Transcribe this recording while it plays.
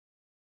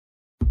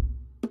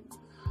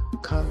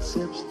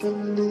Concepts for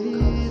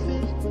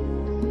Living.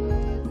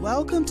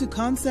 Welcome to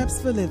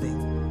Concepts for Living.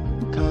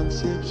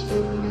 Concepts for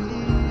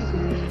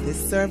Living.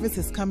 This service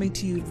is coming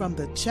to you from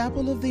the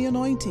Chapel of the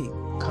Anointing.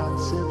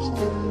 Concepts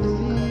for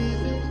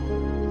Living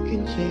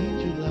can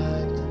change your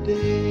life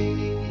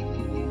today.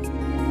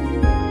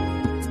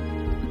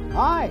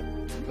 Hi,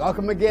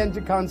 welcome again to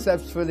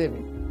Concepts for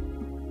Living.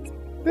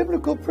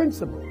 Biblical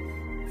principles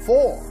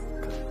for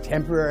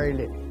contemporary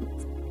living.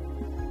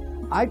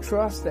 I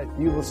trust that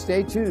you will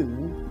stay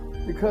tuned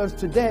because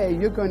today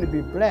you're going to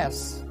be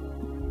blessed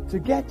to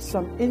get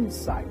some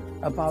insight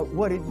about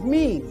what it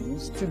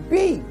means to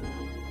be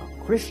a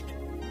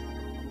Christian.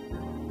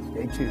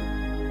 Stay tuned.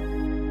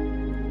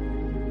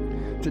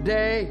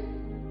 Today,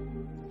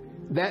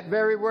 that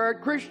very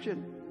word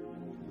Christian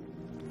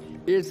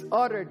is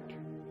uttered,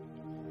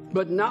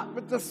 but not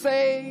with the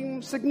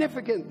same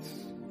significance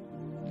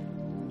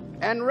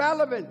and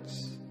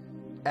relevance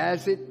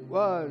as it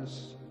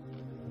was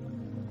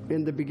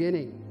in the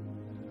beginning.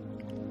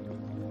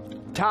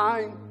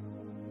 Time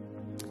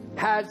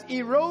has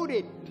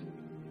eroded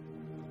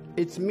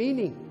its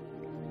meaning.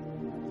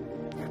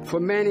 For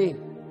many,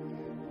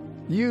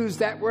 use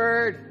that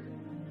word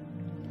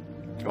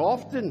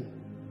often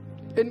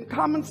in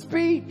common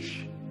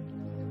speech,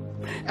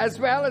 as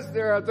well as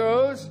there are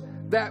those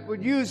that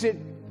would use it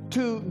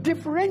to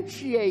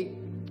differentiate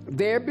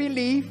their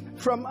belief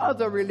from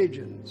other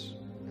religions.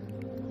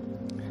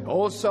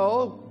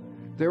 Also,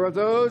 there are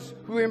those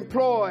who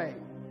employ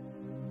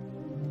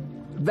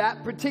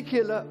that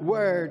particular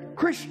word,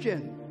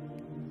 Christian,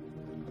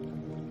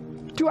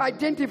 to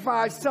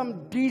identify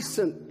some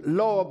decent,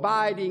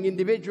 law-abiding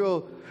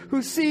individual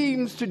who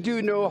seems to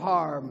do no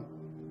harm.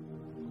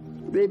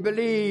 They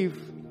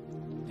believe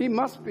he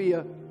must be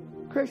a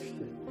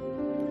Christian.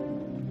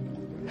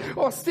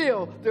 Or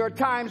still, there are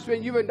times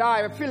when you and I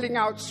are filling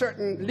out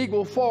certain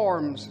legal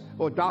forms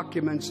or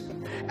documents,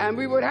 and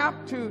we would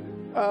have to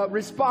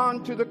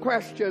respond to the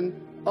question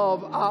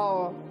of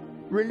our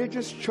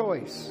religious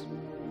choice.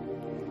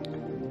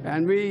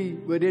 And we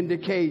would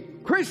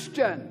indicate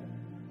Christian.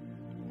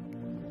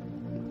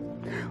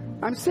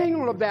 I'm saying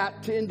all of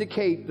that to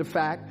indicate the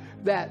fact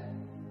that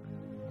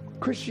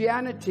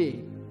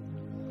Christianity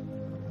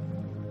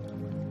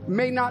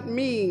may not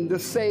mean the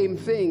same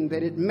thing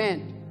that it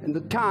meant in the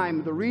time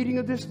of the reading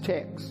of this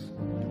text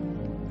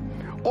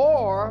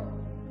or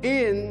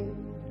in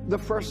the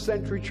first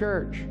century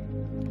church.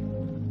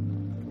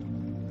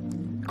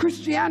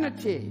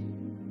 Christianity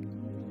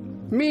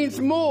means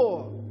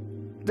more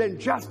than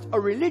just a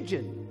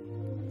religion.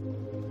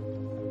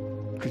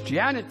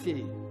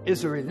 Christianity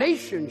is a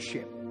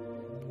relationship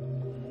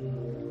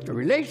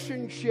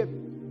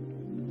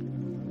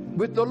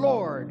with the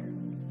Lord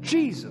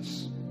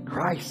Jesus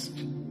Christ.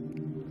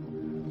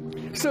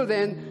 So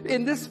then,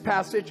 in this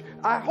passage,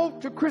 I hope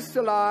to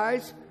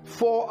crystallize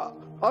for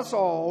us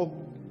all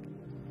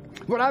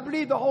what I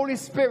believe the Holy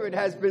Spirit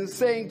has been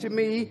saying to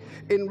me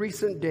in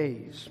recent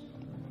days.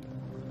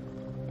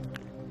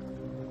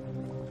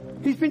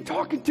 He's been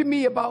talking to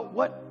me about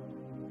what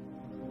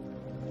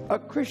a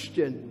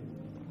Christian,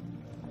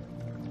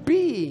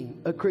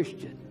 being a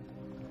Christian,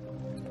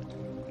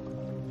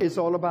 is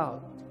all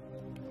about.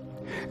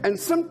 And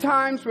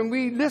sometimes when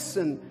we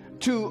listen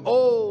to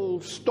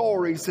old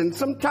stories, and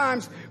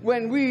sometimes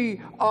when we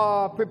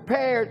are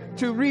prepared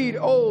to read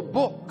old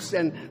books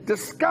and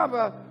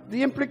discover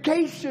the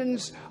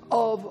implications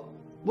of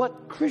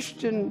what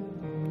Christian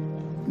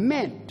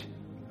meant,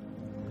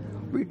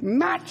 we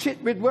match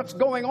it with what's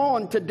going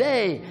on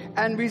today,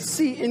 and we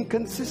see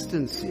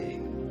inconsistency.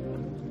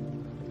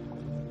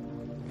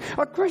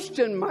 A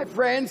Christian, my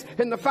friends,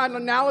 in the final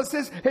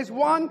analysis, is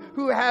one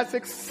who has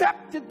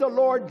accepted the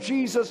Lord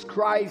Jesus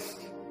Christ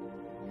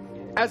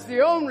as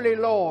the only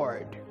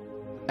Lord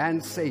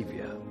and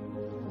Savior.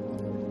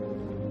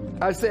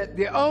 I said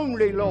the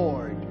only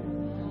Lord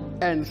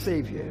and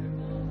Savior.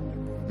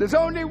 There's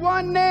only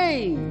one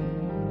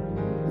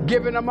name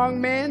given among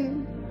men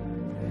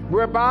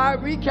whereby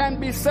we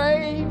can be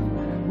saved,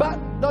 but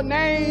the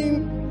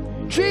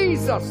name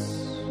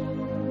Jesus.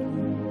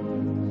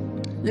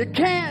 You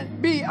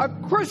can't be a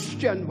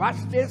Christian, watch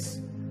this,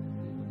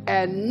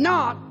 and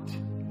not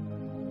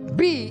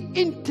be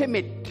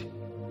intimate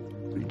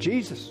with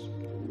Jesus.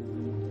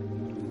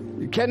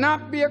 You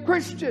cannot be a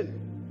Christian.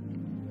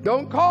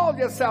 Don't call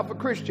yourself a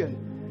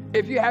Christian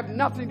if you have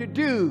nothing to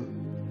do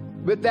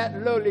with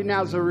that lowly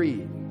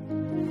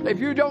Nazarene. If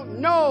you don't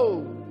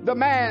know the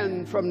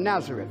man from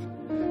Nazareth.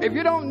 If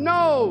you don't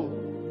know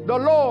the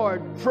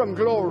Lord from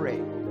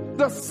glory,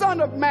 the Son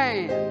of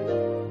Man,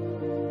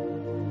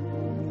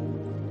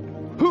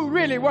 who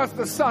really was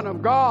the Son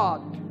of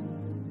God,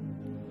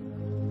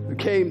 who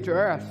came to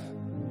earth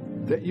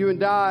that you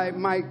and I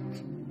might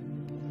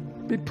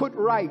be put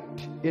right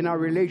in our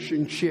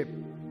relationship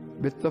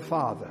with the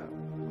Father.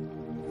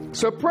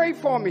 So pray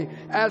for me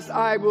as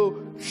I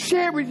will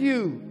share with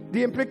you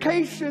the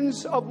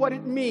implications of what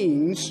it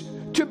means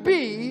to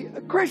be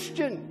a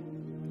Christian.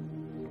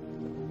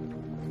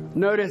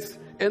 Notice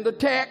in the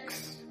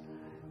text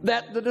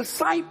that the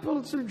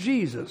disciples of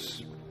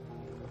Jesus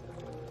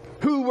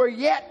who were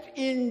yet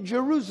in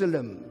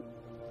Jerusalem.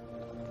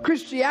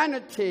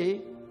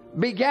 Christianity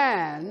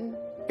began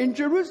in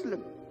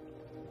Jerusalem.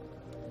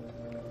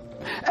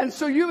 And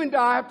so you and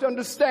I have to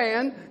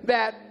understand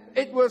that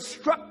it was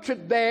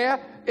structured there,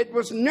 it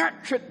was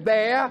nurtured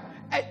there,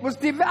 it was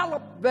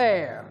developed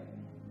there.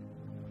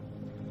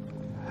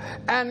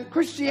 And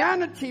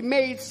Christianity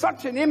made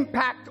such an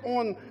impact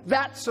on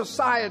that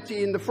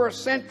society in the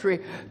first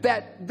century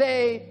that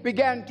they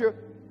began to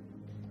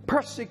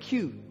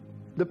persecute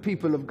the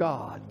people of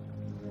God.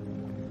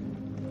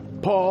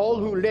 Paul,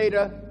 who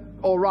later,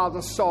 or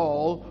rather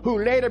Saul,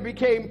 who later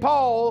became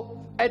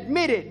Paul,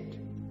 admitted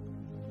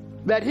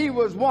that he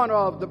was one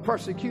of the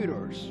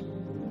persecutors.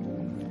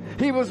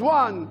 He was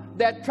one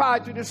that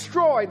tried to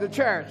destroy the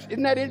church.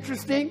 Isn't that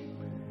interesting?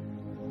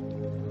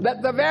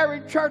 That the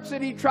very church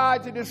that he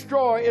tried to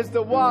destroy is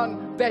the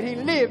one that he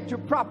lived to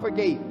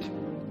propagate.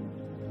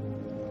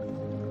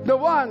 The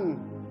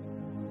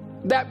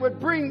one that would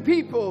bring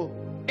people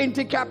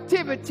into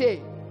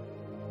captivity,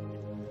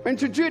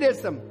 into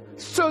Judaism,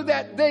 so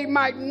that they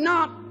might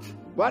not,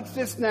 watch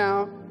this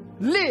now,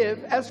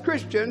 live as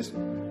Christians.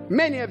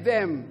 Many of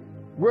them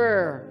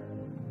were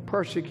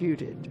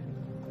persecuted.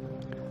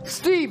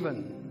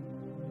 Stephen,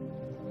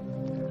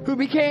 who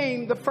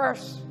became the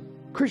first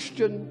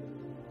Christian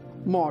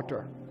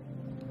martyr.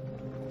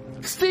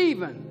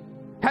 Stephen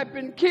had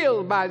been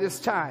killed by this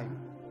time.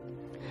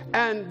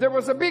 And there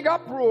was a big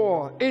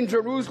uproar in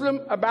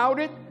Jerusalem about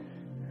it.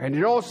 And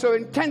it also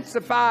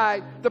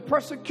intensified the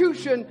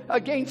persecution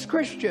against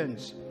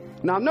Christians.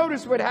 Now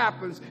notice what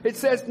happens. It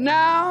says,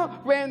 now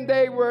when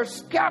they were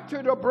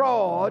scattered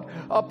abroad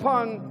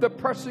upon the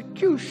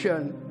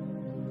persecution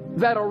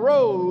that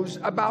arose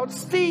about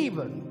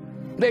Stephen,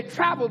 they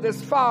traveled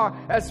as far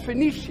as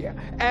Phoenicia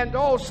and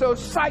also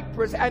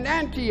Cyprus and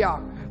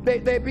Antioch.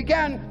 They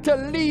began to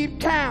leave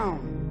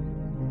town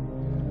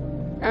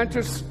and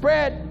to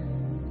spread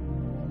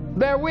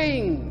their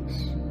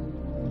wings.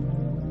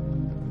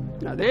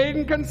 Now they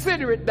didn't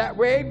consider it that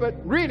way, but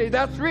really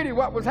that's really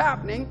what was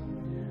happening.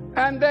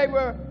 And they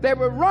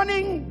were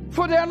running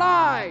for their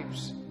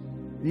lives.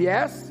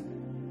 Yes,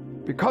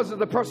 because of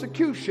the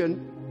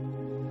persecution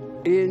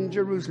in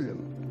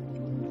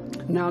Jerusalem.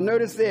 Now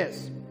notice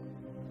this.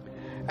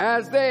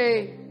 As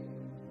they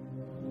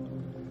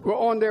were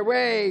on their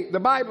way, the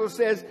Bible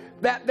says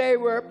that they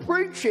were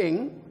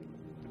preaching,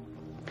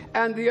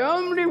 and the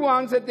only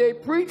ones that they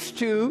preached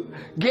to,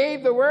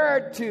 gave the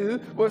word to,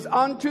 was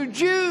unto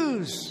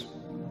Jews.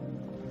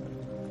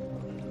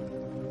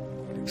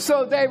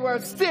 So they were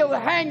still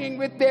hanging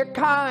with their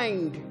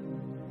kind.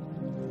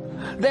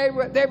 They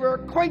were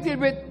acquainted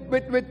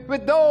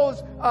with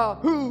those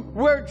who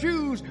were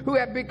Jews who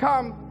had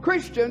become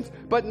Christians,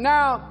 but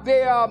now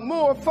they are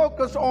more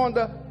focused on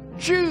the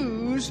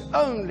Jews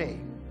only.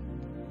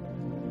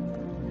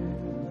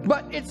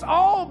 But it's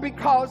all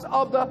because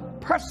of the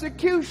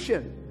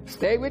persecution.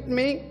 Stay with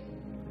me.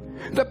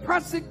 The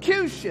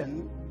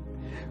persecution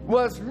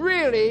was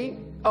really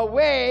a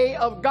way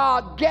of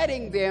God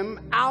getting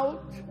them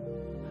out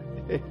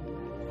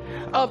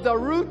of the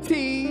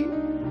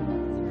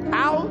routine,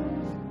 out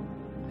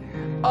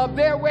of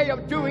their way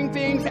of doing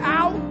things,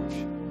 out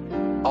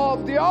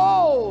of the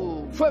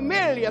old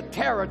familiar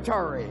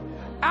territory,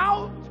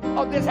 out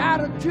of this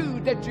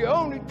attitude that you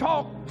only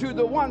talk to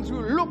the ones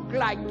who look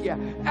like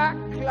you,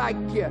 act like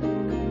you,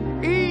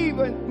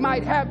 even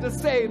might have the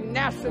same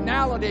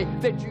nationality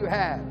that you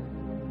have.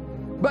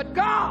 But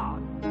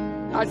God,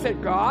 I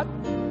said, God,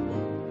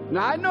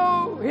 now I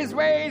know his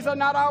ways are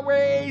not our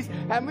ways,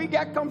 and we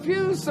get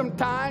confused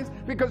sometimes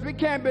because we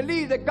can't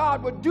believe that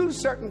God would do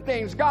certain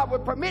things, God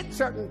would permit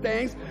certain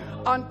things,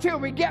 until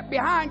we get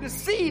behind the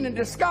scene and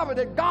discover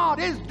that God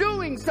is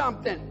doing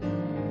something.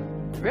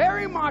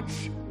 Very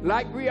much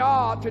like we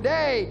are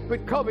today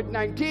with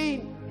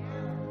COVID-19.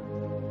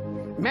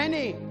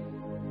 Many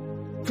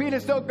feel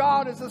as though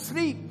God is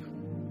asleep,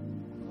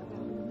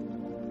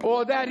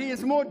 or that he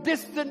is more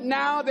distant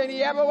now than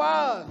he ever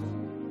was.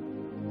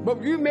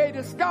 But you may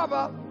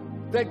discover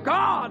that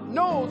God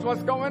knows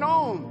what's going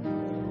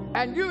on.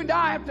 And you and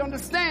I have to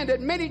understand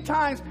that many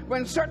times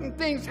when certain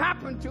things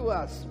happen to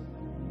us,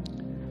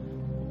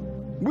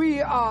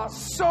 we are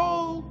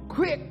so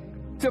quick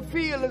to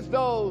feel as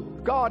though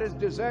God has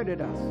deserted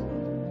us.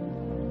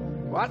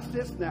 Watch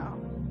this now.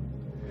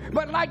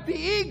 But like the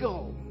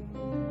eagle,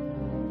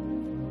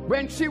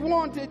 when she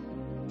wanted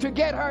to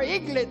get her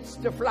eaglets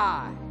to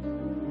fly,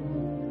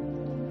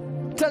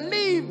 to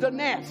leave the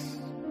nest,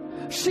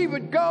 she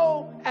would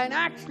go and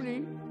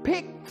actually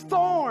pick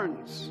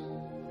thorns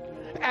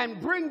and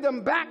bring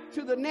them back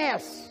to the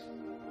nest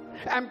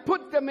and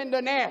put them in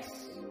the nest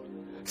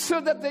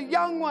so that the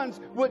young ones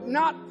would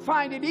not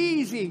find it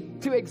easy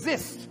to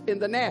exist in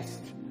the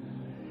nest.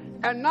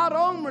 And not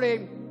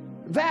only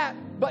that,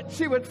 but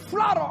she would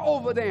flutter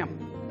over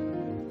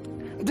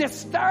them,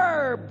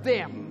 disturb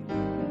them,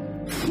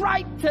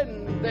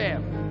 frighten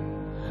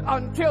them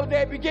until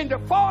they begin to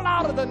fall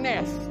out of the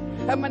nest.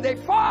 And when they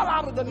fall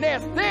out of the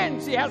nest,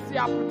 then she has the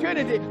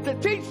opportunity to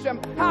teach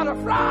them how to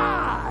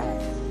fly.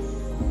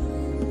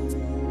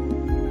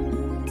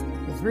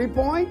 3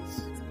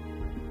 points.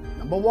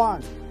 Number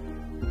 1,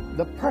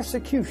 the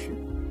persecution.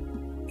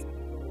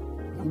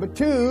 Number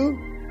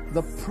 2,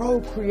 the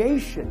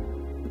procreation.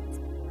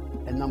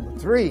 And number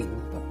 3,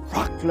 the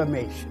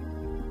proclamation.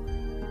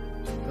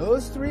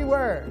 Those 3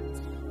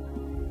 words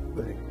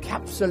will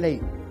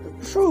encapsulate the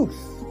truth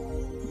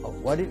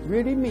of what it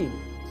really means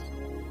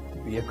to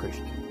be a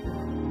Christian.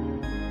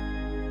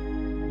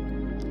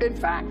 In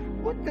fact,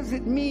 what does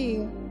it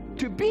mean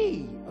to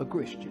be a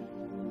Christian?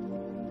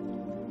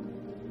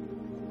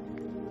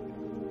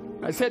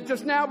 I said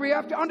just now we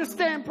have to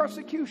understand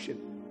persecution.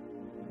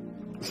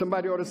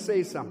 Somebody ought to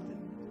say something.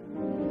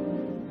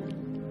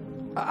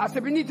 I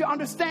said we need to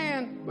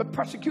understand what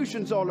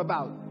persecution's all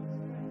about.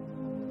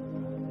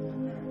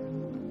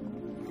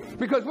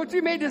 Because what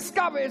you may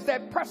discover is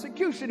that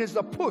persecution is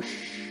a push.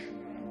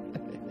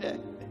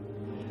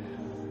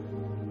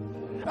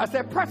 I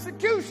said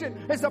persecution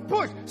is a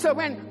push. So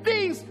when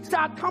things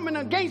start coming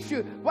against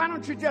you, why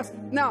don't you just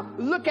now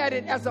look at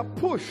it as a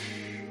push?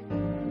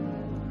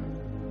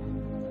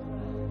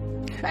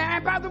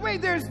 And by the way,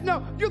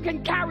 you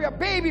can carry a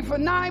baby for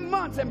 9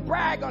 months and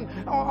brag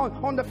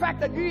on the fact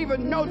that you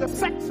even know the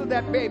sex of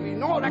that baby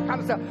and all that kind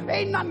of stuff.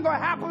 Ain't nothing going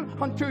to happen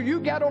until you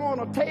get on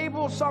a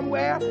table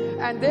somewhere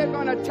and they're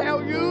going to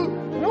tell you,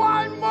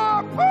 one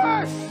more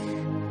push.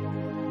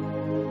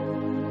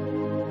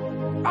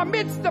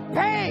 Amidst the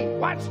pain,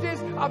 watch this,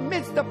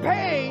 amidst the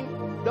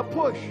pain, the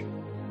push.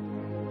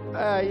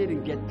 You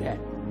didn't get that.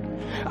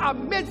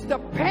 Amidst the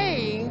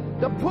pain,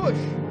 the push.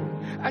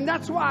 And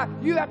that's why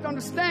you have to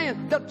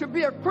understand that to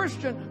be a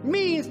Christian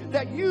means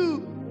that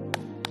you,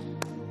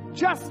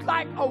 just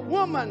like a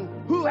woman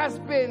who has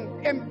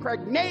been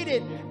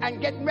impregnated and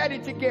getting ready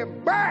to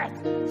give birth,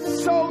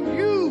 so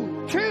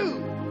you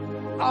too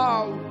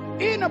are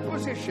in a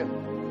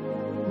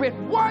position with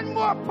one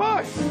more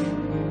push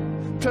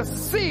to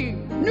see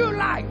new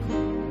life,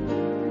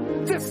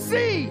 to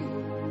see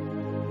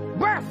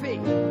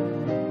birthing.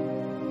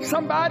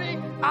 Somebody,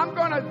 I'm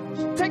going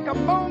to take a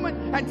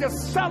moment and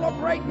just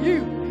celebrate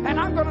you. And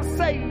I'm going to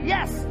say,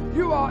 yes,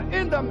 you are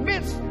in the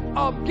midst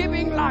of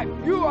giving life.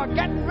 You are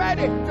getting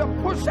ready to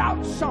push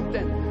out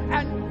something.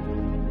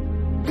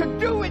 And to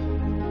do it,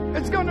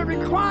 it's going to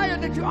require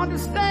that you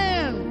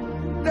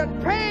understand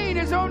that pain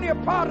is only a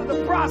part of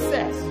the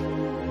process.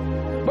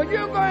 But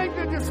you're going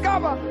to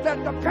discover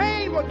that the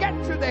pain will get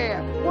you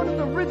there. One of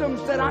the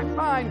rhythms that I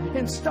find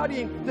in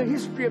studying the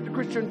history of the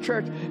Christian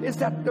church is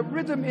that the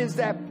rhythm is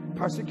that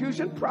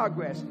persecution,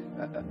 progress,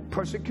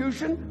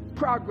 persecution,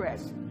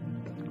 progress,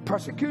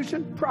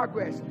 persecution,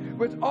 progress.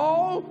 With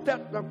all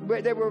that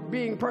they were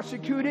being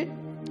persecuted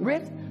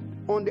with,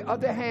 on the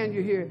other hand,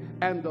 you hear,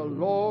 and the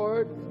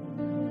Lord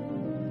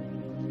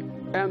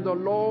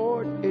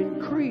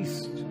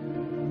increased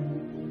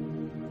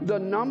the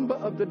number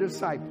of the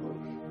disciples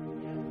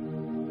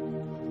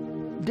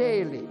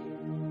daily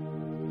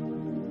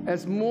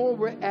as more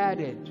were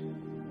added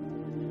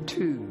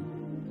to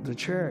the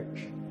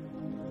church.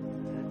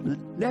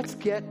 Let's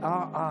get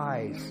our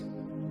eyes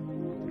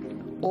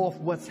off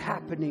what's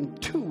happening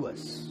to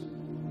us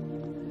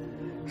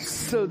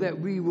so that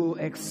we will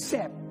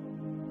accept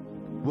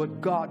what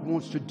God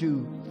wants to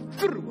do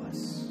through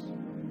us.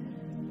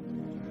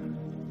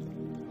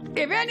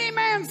 If any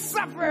man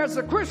suffer as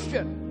a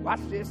Christian, watch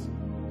this,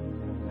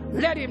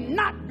 let him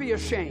not be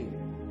ashamed,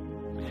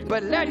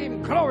 but let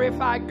him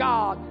glorify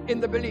God in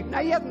the belief.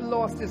 Now, he hasn't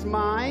lost his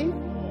mind.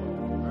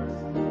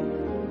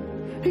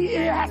 He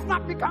has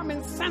not become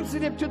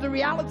insensitive to the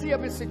reality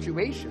of his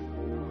situation.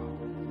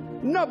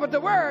 No, but the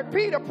word,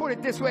 Peter put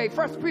it this way,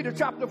 1 Peter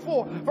chapter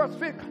 4, verse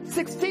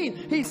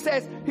 16, he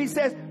says,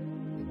 listen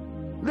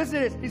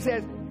to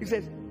this, he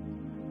says,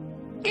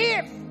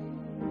 if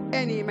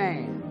any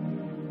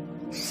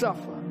man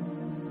suffer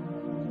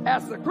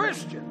as a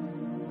Christian,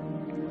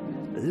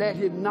 let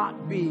him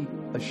not be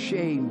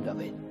ashamed of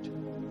it.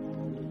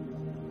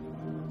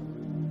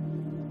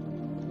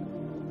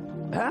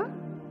 Huh?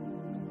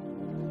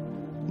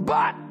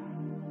 But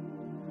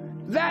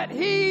that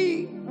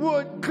he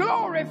would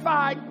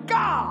glorify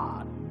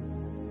God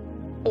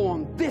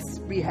on this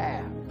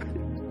behalf.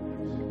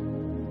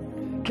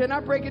 Can I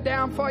break it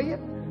down for you?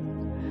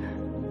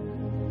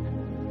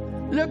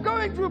 You're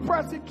going through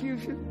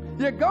persecution.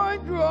 You're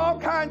going through all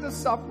kinds of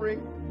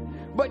suffering.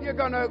 But you're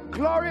going to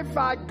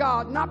glorify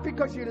God, not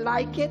because you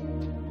like it,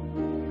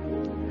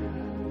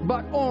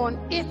 but on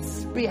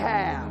its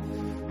behalf.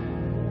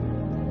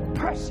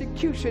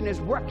 Persecution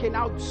is working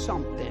out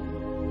something.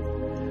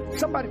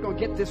 Somebody's going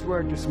to get this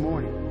word this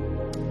morning.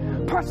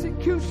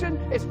 Persecution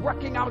is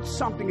working out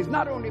something. It's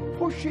not only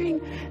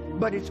pushing,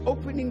 but it's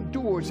opening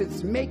doors.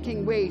 It's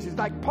making ways. It's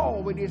like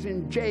Paul when he's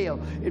in jail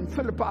in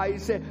Philippi. He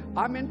said,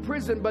 I'm in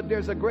prison, but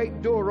there's a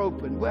great door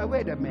open. Well,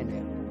 wait a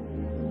minute.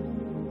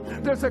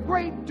 There's a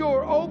great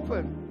door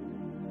open,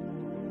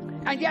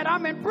 and yet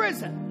I'm in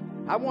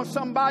prison. I want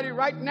somebody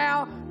right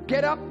now,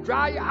 get up,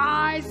 dry your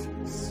eyes,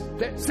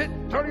 sit,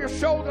 turn your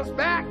shoulders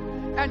back,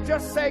 and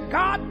just say,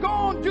 God, go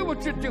on, do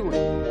what you're doing.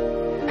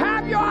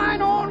 Have your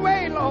own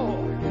way,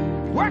 Lord.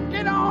 Work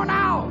it on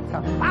out.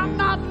 I'm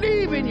not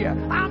leaving you.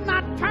 I'm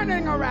not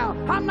turning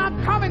around. I'm not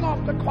coming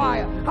off the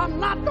choir. I'm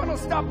not going to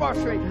stop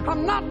ushering.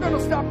 I'm not going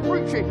to stop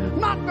preaching. I'm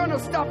not going to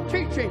stop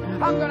teaching.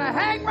 I'm going to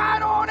hang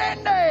right on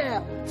in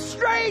there,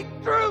 straight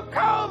through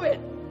COVID.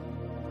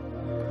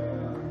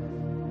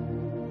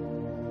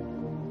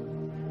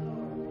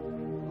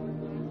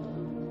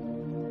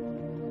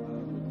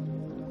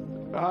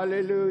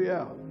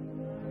 Hallelujah.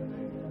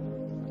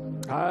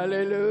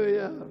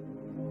 Hallelujah.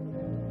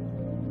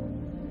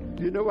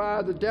 Do you know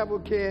why the devil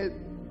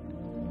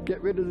can't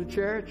get rid of the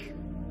church?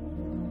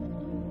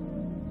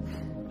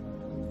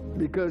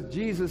 Because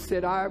Jesus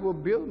said, I will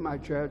build my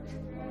church,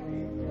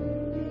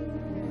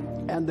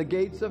 and the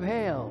gates of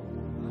hell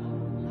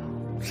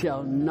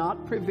shall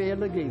not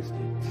prevail against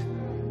it.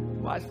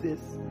 Watch this.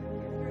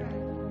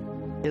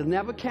 It'll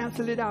never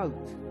cancel it out.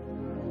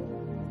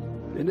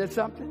 Isn't that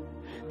something?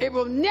 It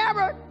will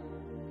never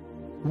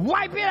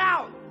wipe it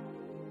out.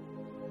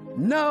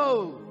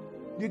 No,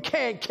 you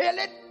can't kill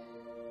it,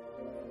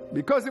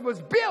 because it was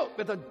built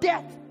with a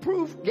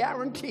death-proof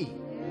guarantee.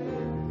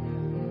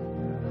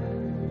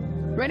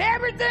 When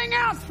everything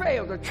else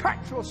fails, the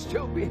church will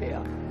still be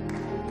here.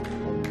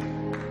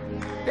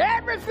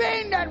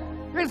 Everything that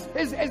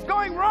is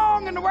going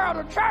wrong in the world,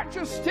 the church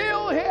is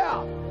still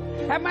here.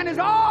 And when it's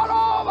all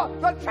over,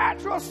 the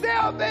church will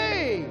still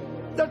be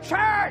the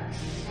church.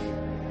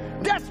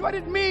 That's what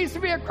it means to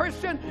be a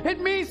Christian.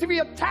 It means to be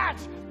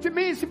attached. It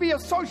means to be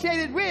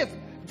associated with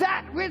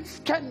that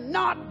which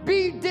cannot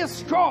be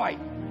destroyed.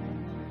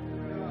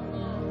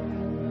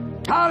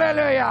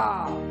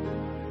 Hallelujah.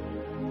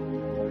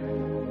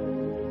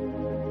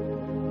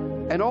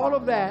 And all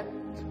of that,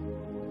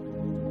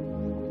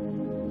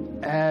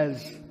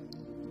 as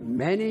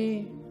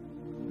many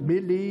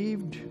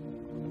believed,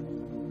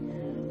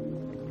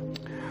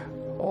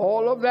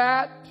 all of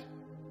that,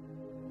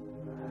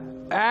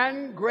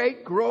 and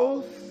great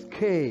growth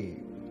came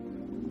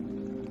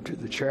to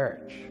the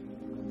church.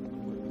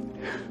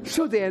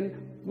 So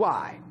then,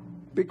 why?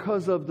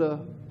 Because of the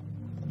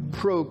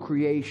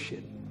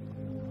procreation.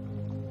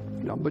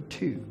 Number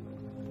 2.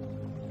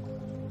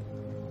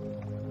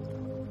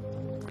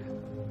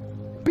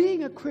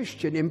 Being a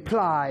Christian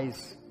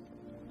implies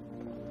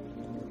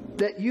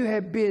that you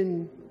have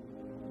been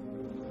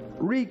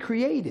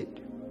recreated.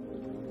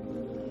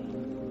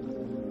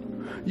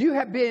 You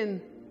have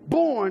been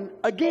born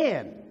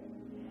again.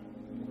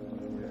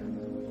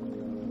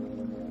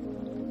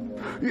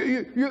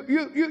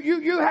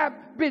 You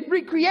have been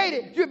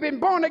recreated. You've been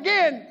born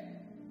again.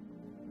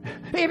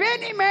 If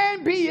any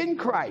man be in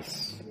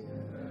Christ,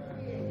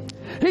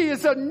 he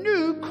is a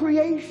new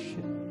creation.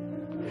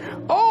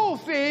 All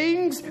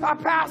things are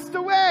passed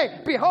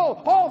away.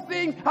 Behold, all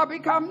things have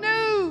become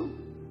new.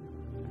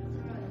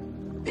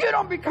 You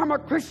don't become a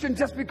Christian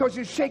just because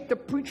you shake the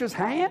preacher's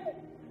hand.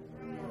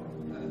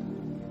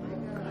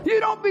 You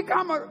don't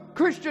become a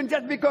Christian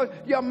just because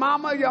your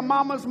mama, your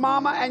mama's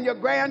mama, and your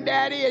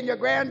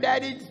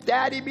granddaddy's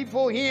daddy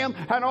before him,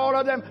 and all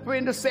of them were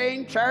in the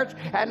same church,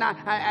 and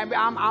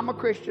I'm a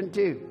Christian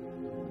too.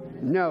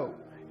 No,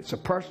 it's a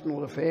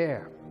personal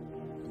affair.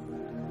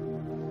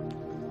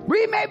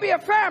 We may be a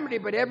family,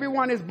 but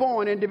everyone is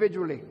born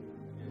individually.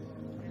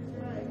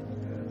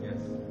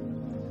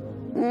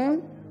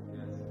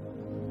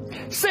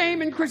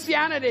 Same in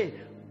Christianity.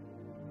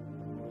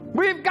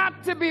 We've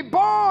got to be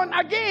born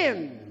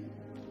again.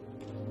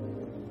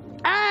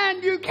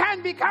 And you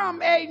can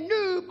become a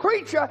new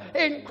creature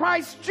in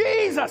Christ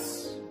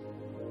Jesus.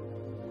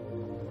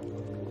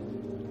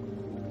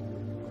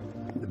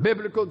 The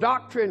biblical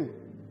doctrine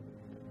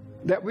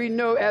that we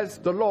know as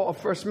the law of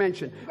first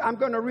mention. I'm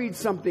going to read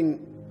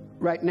something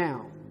right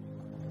now.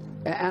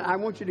 And I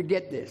want you to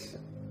get this.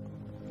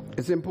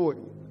 It's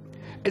important.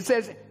 It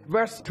says,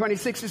 verse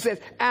 26, it says,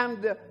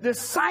 and the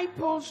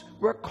disciples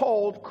were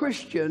called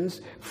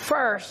Christians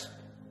first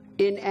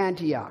in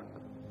Antioch.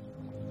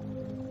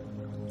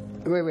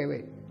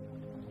 Wait.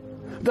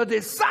 The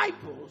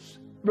disciples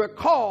were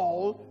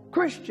called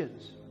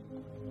Christians.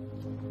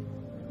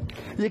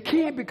 You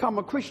can't become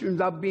a Christian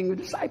without being a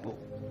disciple.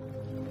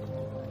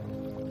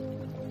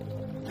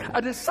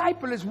 A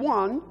disciple is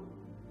one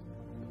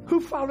who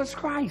follows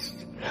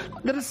Christ.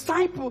 The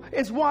disciple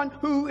is one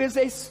who is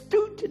a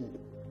student.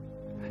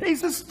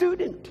 He's a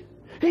student.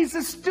 He's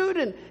a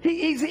student.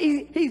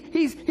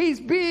 He's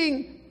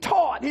being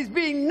taught. He's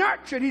being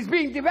nurtured. He's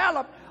being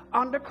developed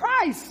under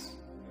Christ.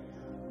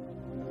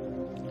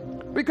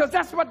 Because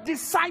that's what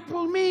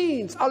disciple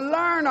means, a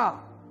learner.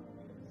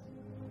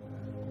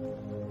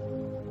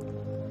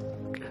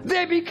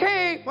 They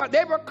became what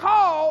they were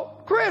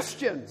called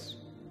Christians.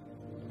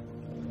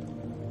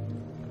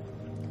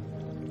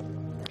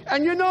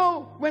 And you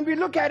know, when we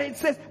look at it, it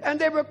says, and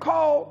they were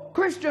called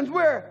Christians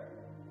where?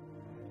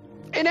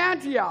 In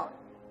Antioch.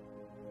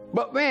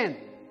 But when?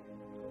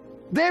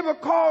 They were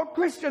called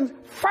Christians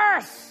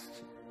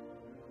first.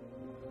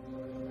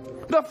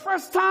 The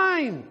first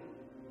time.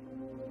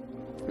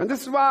 And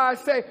this is why I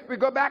say we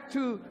go back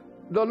to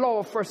the law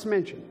of first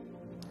mention.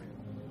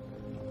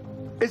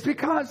 It's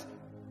because,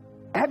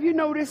 have you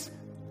noticed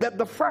that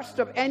the first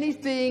of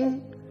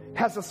anything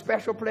has a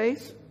special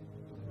place?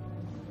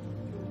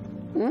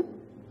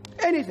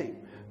 Anything.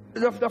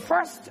 The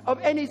first of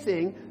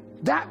anything,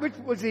 that which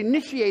was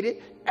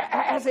initiated,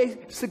 has a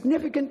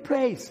significant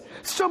place.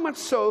 So much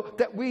so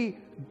that we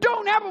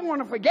don't ever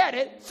want to forget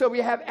it, so we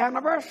have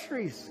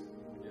anniversaries.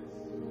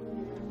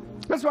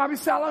 That's why we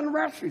celebrate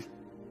anniversaries.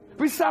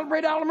 We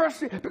celebrate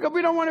anniversary because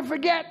we don't want to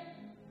forget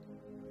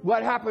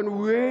what happened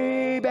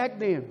way back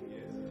then.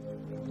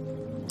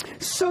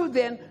 So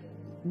then,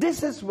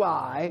 this is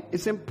why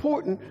it's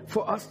important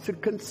for us to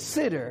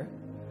consider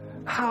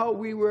how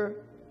we were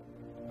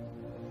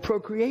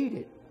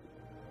procreated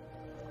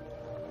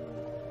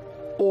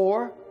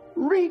or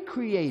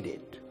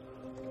recreated.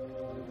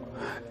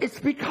 It's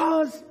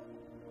because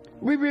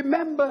we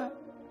remember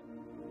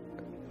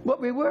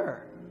what we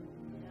were.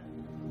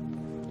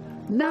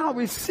 Now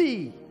we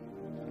see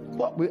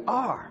what we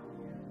are.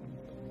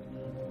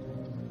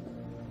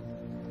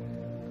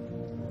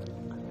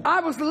 I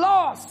was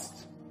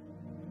lost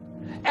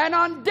and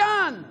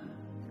undone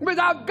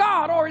without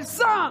God or His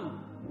Son.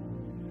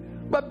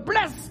 But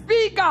blessed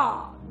be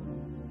God,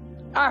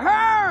 I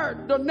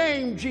heard the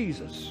name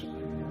Jesus.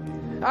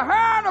 I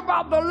heard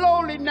about the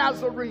lowly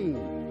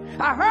Nazarene.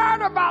 I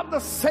heard about the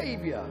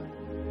Savior.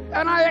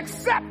 And I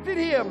accepted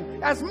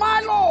Him as my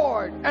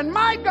Lord and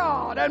my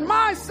God and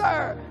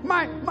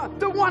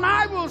the one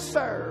I will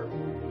serve.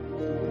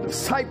 The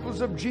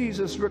disciples of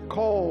Jesus were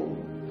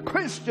called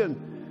Christian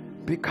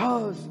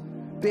because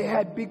they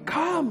had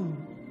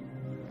become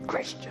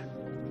Christian.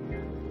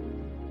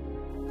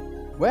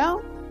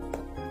 Well,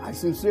 I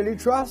sincerely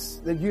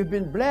trust that you've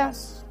been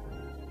blessed,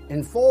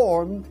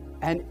 informed,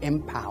 and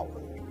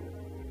empowered.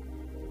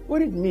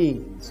 What it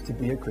means to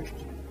be a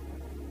Christian.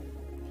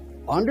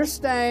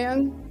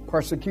 Understand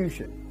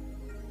persecution.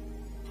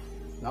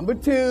 Number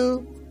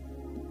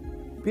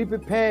 2, be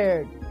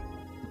prepared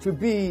to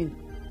be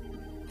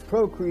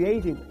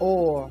procreated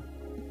or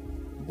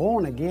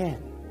born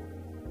again.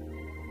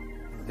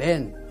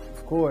 Then,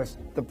 of course,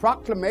 the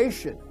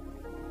proclamation,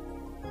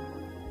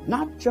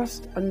 not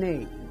just a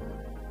name,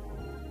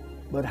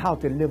 but how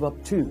to live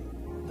up to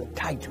the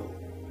title,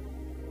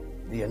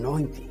 the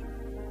anointing.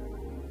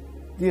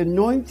 The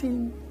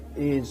anointing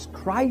is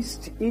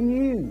Christ in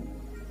you,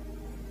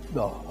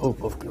 the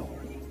hope of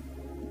glory.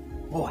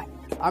 Boy,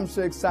 I'm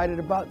so excited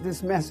about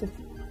this message.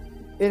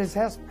 It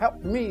has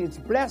helped me, it's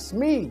blessed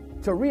me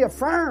to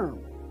reaffirm,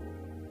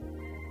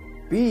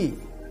 be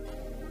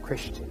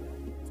Christian.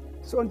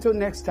 So until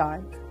next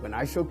time, when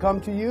I shall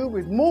come to you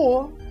with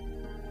more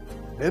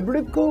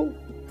biblical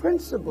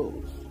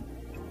principles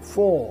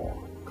for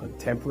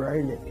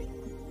contemporary living.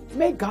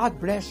 May God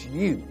bless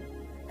you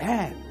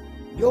and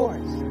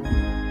yours.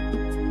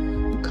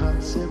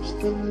 Concepts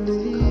of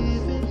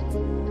living.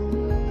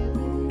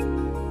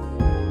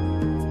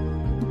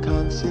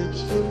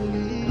 Concepts of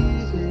living.